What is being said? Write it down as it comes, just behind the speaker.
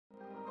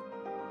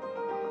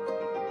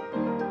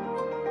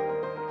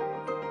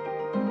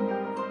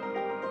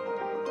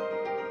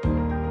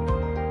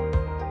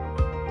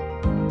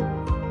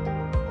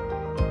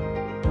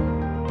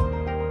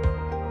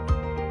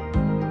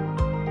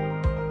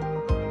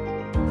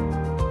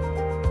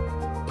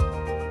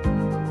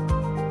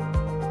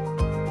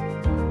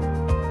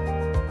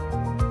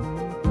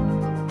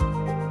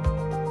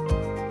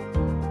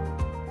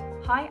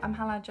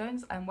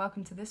Ladd-Jones and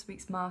welcome to this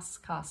week's MASTS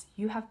Cast.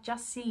 You have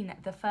just seen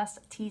the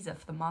first teaser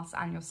for the MASTS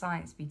Annual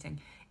Science Meeting.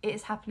 It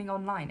is happening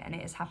online and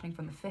it is happening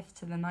from the 5th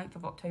to the 9th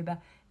of October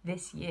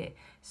this year.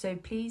 So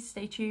please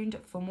stay tuned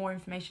for more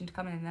information to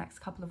come in the next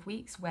couple of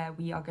weeks, where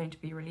we are going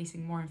to be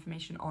releasing more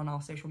information on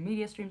our social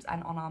media streams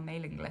and on our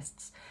mailing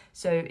lists.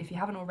 So if you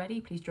haven't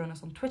already, please join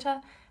us on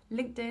Twitter,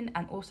 LinkedIn,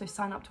 and also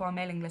sign up to our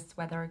mailing lists,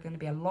 where there are going to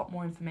be a lot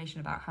more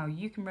information about how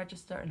you can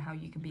register and how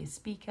you can be a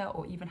speaker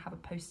or even have a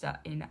poster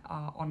in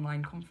our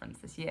online conference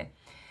this year.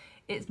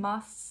 It's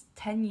MAST's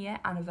 10-year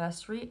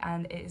anniversary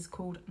and it is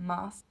called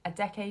MAST, A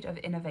Decade of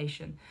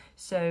Innovation.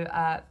 So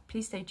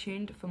please stay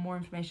tuned for more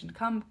information to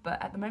come,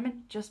 but at the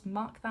moment just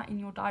mark that in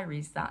your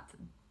diaries that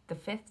the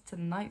 5th to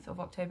the 9th of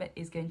October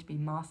is going to be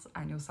MAST's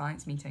Annual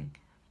Science Meeting.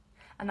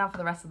 And now for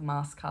the rest of the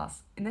MASTS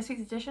cast. In this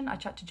week's edition, I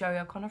chat to Joey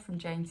O'Connor from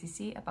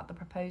JNCC about the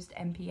proposed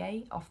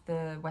MPA off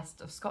the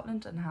west of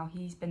Scotland and how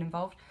he's been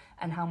involved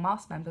and how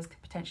MAST members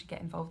could potentially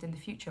get involved in the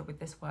future with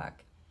this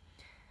work.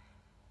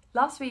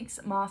 Last week's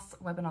MASTS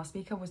webinar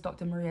speaker was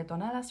Dr. Maria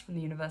Donellas from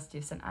the University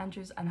of St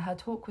Andrews, and her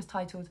talk was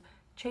titled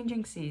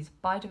Changing Seas,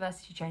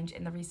 Biodiversity Change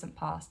in the Recent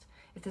Past.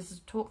 If this is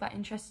a talk that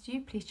interests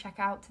you, please check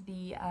out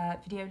the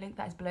video link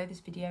that is below this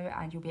video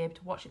and you'll be able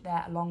to watch it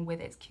there along with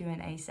its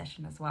Q&A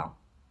session as well.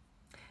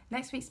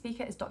 Next week's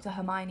speaker is Dr.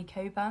 Hermione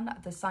Coburn,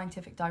 the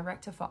Scientific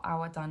Director for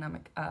Our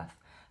Dynamic Earth.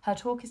 Her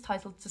talk is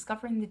titled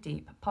Discovering the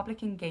Deep,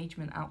 Public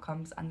Engagement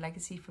Outcomes and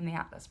Legacy from the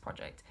Atlas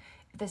Project.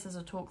 If this is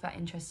a talk that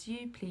interests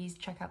you, please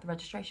check out the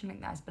registration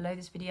link that is below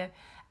this video,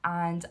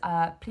 and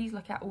please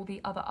look at all the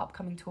other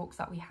upcoming talks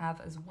that we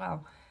have as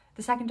well.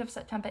 The 2nd of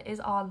September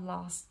is our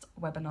last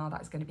webinar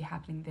that is going to be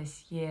happening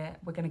this year.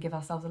 We're going to give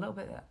ourselves a little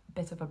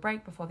bit of a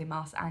break before the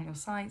MASTS Annual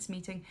Science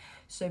Meeting.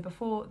 So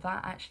before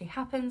that actually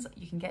happens,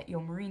 you can get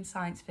your marine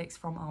science fix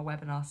from our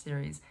webinar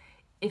series.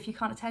 If you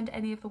can't attend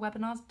any of the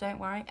webinars, don't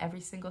worry,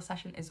 every single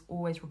session is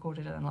always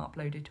recorded and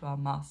uploaded to our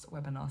MASTS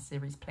webinar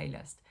series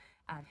playlist.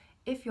 And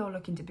if you're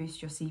looking to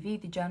boost your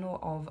CV, the Journal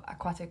of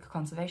Aquatic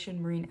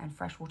Conservation, Marine and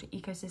Freshwater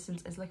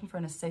Ecosystems is looking for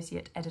an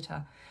associate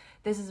editor.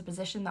 This is a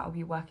position that will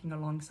be working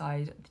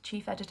alongside the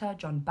chief editor,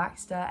 John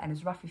Baxter, and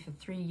is roughly for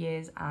 3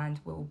 years and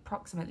will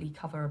approximately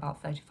cover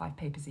about 35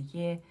 papers a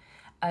year.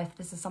 If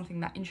this is something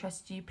that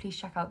interests you, please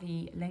check out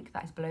the link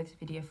that is below this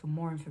video for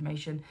more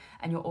information,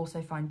 and you'll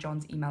also find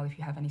John's email if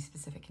you have any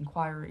specific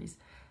inquiries.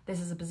 This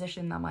is a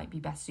position that might be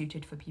best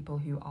suited for people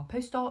who are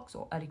postdocs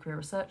or early career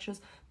researchers,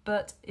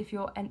 but if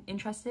you're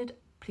interested,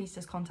 please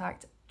just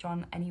contact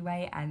John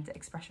anyway and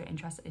express your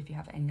interest if you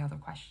have any other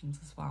questions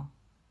as well.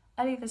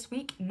 Earlier this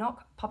week,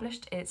 NOC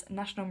published its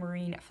National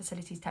Marine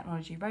Facilities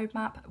Technology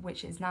Roadmap,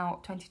 which is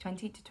now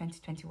 2020 to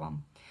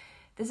 2021.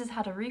 This has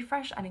had a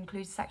refresh and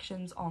includes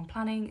sections on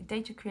planning,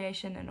 data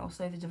creation, and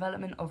also the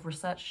development of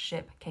research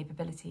ship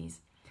capabilities.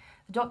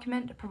 The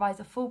document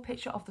provides a full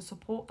picture of the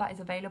support that is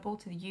available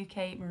to the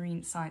UK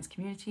marine science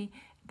community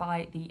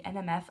by the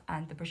NMF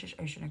and the British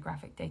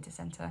Oceanographic Data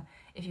Centre.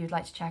 If you would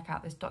like to check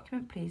out this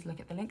document, please look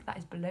at the link that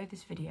is below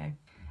this video.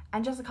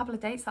 And just a couple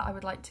of dates that I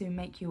would like to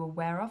make you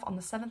aware of. On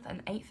the 7th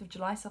and 8th of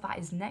July, so that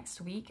is next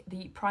week,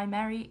 the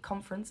primary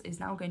conference is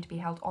now going to be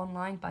held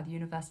online by the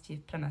University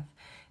of Plymouth.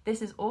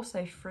 This is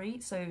also free,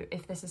 so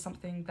if this is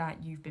something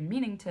that you've been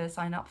meaning to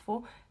sign up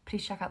for,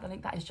 please check out the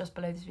link that is just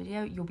below this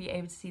video. You'll be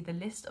able to see the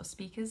list of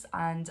speakers,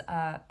 and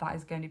that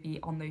is going to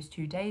be on those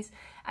 2 days.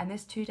 And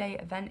this 2-day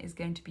event is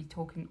going to be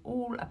talking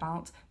all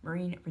about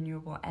marine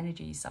renewable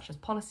energies, such as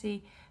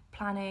policy,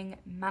 planning,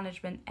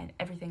 management, and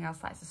everything else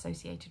that is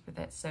associated with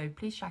it. So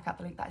please check out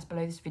the link that is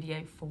below this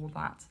video for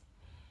that.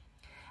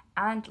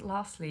 And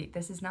lastly,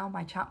 this is now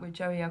my chat with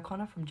Joey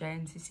O'Connor from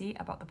JNCC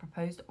about the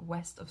proposed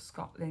West of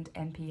Scotland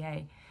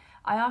MPA.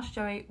 I asked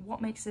Joey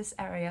what makes this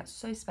area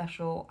so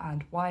special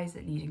and why is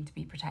it needing to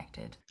be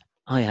protected.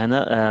 Hi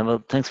Hannah,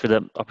 well thanks for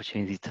the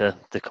opportunity to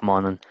come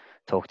on and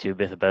talk to you a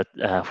bit about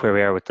where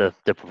we are with the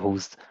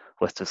proposed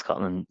West of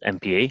Scotland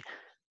MPA.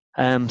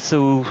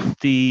 So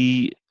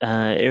the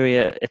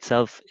area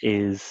itself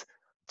is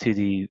to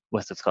the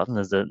west of Scotland,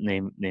 as the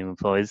name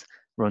implies,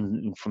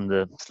 running from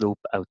the slope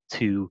out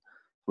to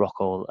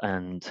Rockall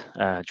and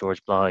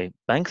George Bly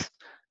banks.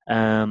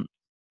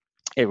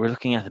 We're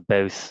looking at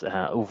about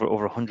over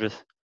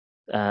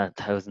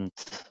 100,000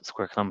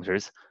 square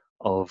kilometres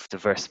of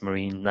diverse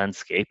marine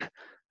landscape,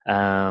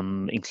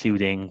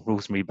 including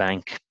Rosemary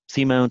Bank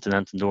Seamount and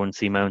Antondorn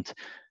Seamount,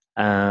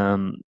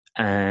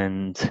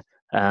 and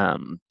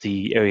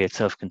the area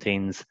itself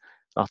contains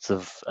lots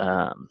of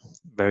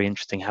very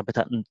interesting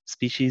habitat and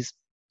species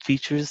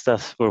features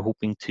that we're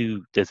hoping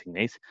to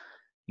designate,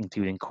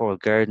 including coral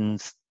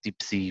gardens,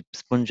 deep sea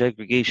sponge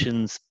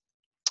aggregations,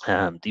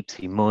 deep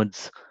sea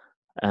muds,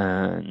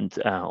 and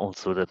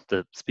also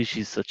the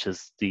species such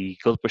as the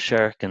gulper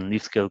shark and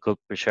leaf-scale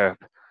gulper shark,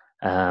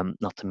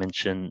 not to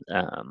mention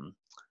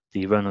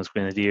the round-nosed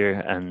grenadier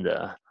and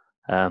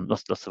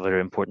lots of other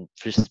important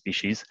fish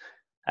species.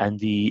 And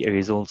the area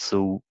is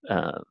also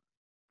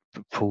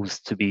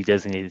proposed to be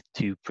designated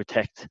to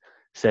protect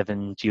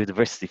 7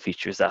 geodiversity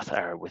features that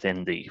are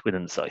within the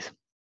site.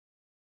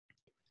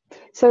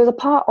 So as a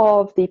part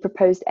of the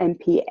proposed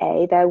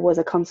MPA, there was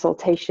a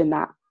consultation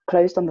that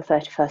closed on the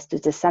 31st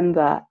of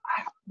December.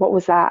 What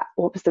was that?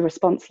 What was the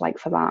response like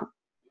for that?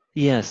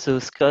 Yeah, so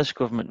Scottish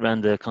Government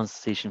ran the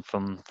consultation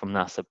from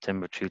last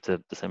September through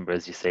to December,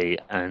 as you say,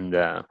 and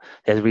they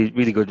had a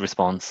really good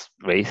response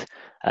rate.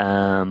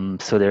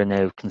 So they're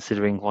now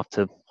considering what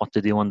to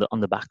do on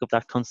the back of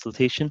that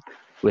consultation,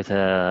 with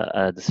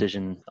a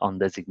decision on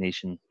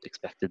designation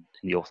expected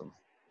in the autumn.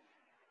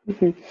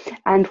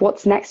 And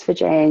what's next for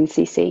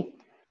JNCC?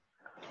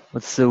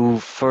 So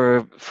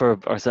for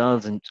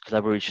ourselves, in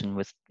collaboration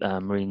with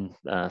Marine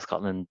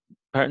Scotland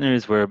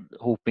partners, we're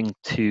hoping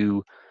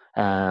to,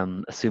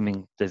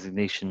 assuming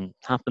designation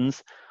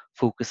happens,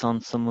 focus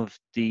on some of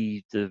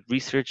the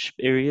research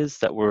areas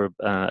that were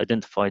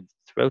identified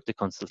throughout the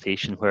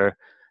consultation, where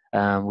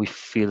we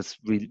feel it's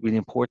really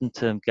important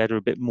to gather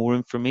a bit more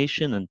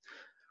information, and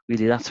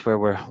really that's where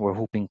we're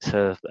hoping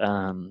to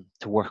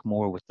work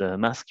more with the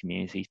MASTS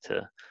community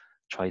to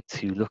try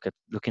to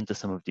look into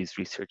some of these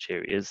research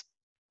areas.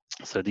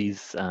 So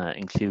these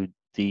include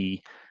the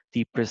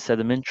deeper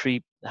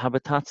sedimentary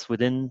habitats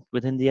within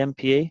the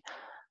MPA.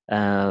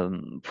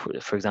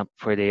 For example,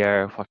 where they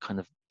are, what kind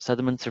of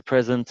sediments are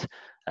present,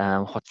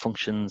 what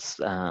functions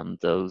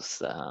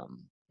those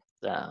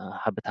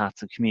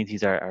habitats and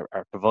communities are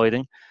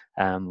providing.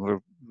 We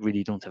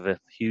really don't have a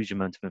huge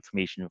amount of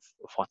information of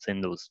what's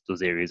in those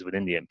areas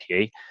within the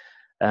MPA.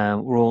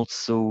 We're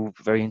also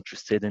very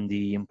interested in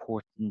the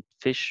important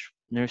fish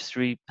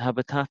nursery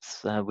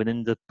habitats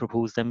within the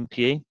proposed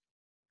MPA.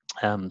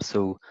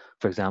 So,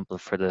 for example,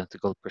 for the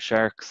gulper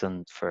sharks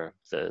and for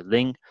the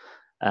ling,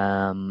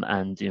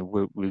 and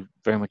we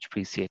very much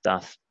appreciate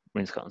that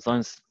Marine Scotland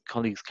Science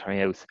colleagues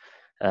carry out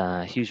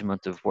a huge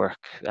amount of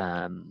work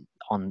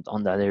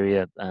on that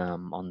area,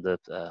 on the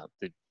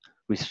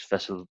research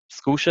vessel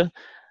Scotia.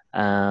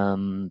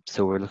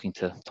 So we're looking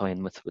to tie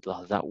in with a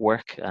lot of that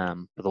work,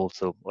 but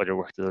also other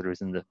work that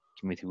others in the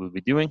community will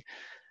be doing.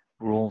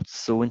 We're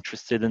also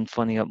interested in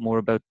finding out more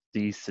about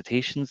the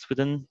cetaceans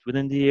within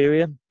the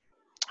area.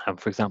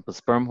 For example,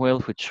 sperm whale,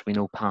 which we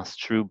know pass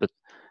through, but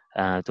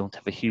don't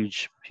have a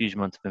huge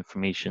amount of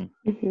information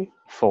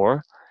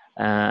for.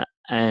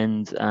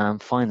 And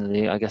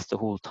finally, I guess the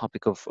whole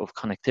topic of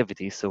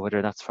connectivity. So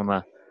whether that's from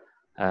a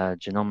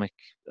genomic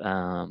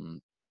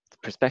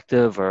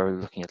perspective or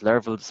looking at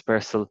larval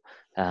dispersal,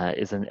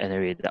 is an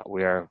area that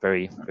we are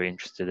very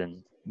interested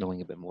in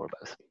knowing a bit more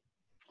about.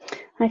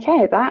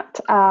 Okay, that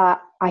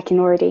I can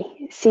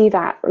already see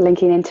that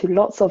linking into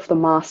lots of the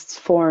MASTS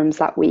forums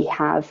that we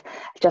have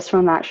just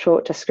from that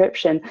short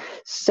description.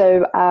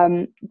 So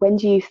when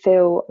do you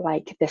feel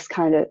like this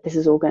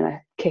is all going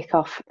to kick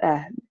off,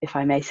 if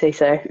I may say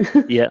so?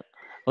 Yeah.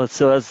 Well,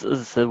 so as I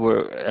said,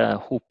 we're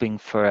hoping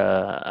for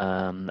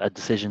a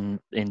decision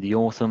in the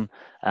autumn.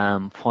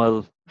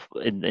 While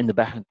in the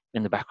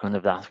background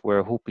of that,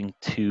 we're hoping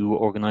to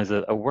organise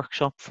a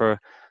workshop for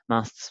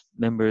MASTS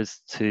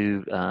members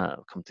to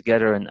come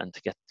together and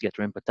to get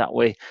their input that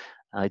way.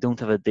 I don't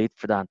have a date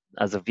for that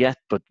as of yet,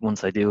 but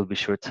once I do, I'll be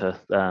sure to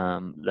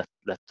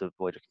let the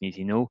wider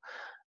community know.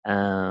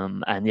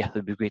 And yeah,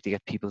 it'd be great to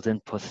get people's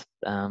input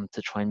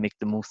to try and make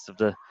the most of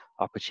the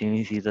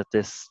opportunity that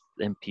this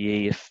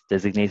MPA, if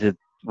designated,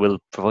 will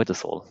provide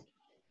us all.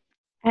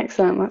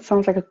 Excellent. That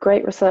sounds like a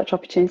great research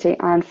opportunity,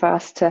 and for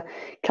us to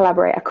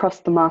collaborate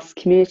across the MASTS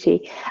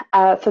community.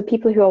 For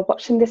people who are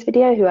watching this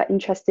video who are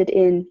interested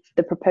in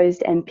the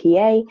proposed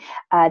MPA,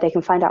 they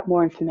can find out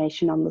more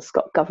information on the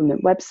Scott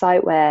Government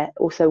website, where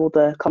also all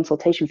the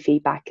consultation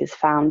feedback is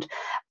found.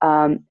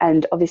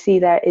 And obviously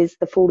there is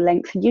the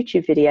full-length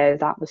YouTube video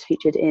that was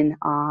featured in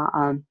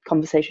our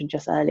conversation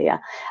just earlier.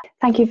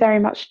 Thank you very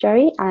much,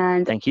 Joey,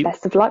 and Thank you.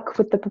 Best of luck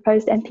with the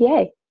proposed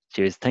MPA.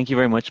 Cheers. Thank you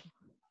very much.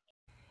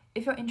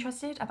 If you're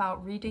interested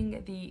about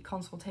reading the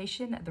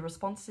consultation, the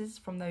responses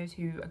from those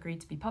who agreed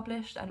to be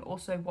published, and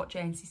also what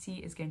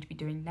JNCC is going to be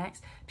doing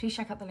next, please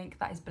check out the link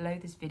that is below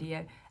this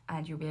video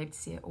and you'll be able to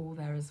see it all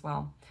there as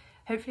well.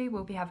 Hopefully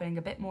we'll be having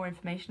a bit more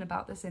information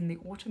about this in the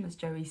autumn, as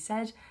Joey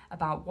said,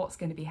 about what's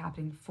going to be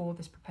happening for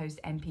this proposed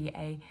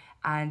MPA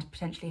and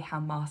potentially how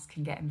MASTS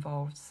can get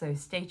involved. So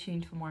stay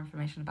tuned for more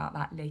information about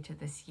that later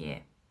this year.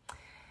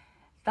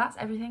 That's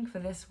everything for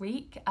this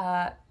week.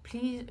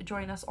 Please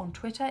join us on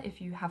Twitter if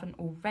you haven't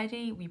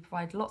already. We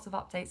provide lots of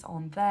updates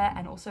on there,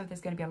 and also there's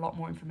going to be a lot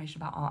more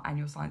information about our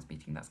annual science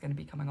meeting that's going to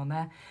be coming on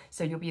there.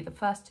 So you'll be the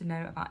first to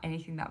know about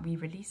anything that we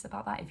release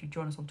about that if you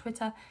join us on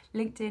Twitter,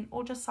 LinkedIn,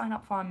 or just sign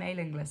up for our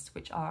mailing lists,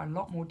 which are a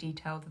lot more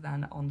detailed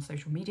than on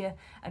social media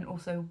and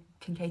also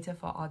can cater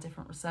for our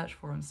different research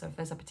forums. So if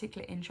there's a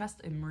particular interest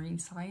in marine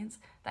science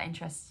that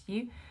interests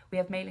you, we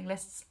have mailing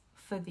lists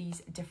for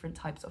these different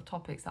types of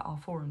topics that our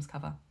forums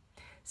cover.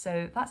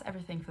 So that's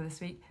everything for this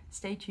week.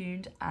 Stay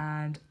tuned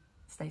and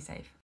stay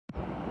safe.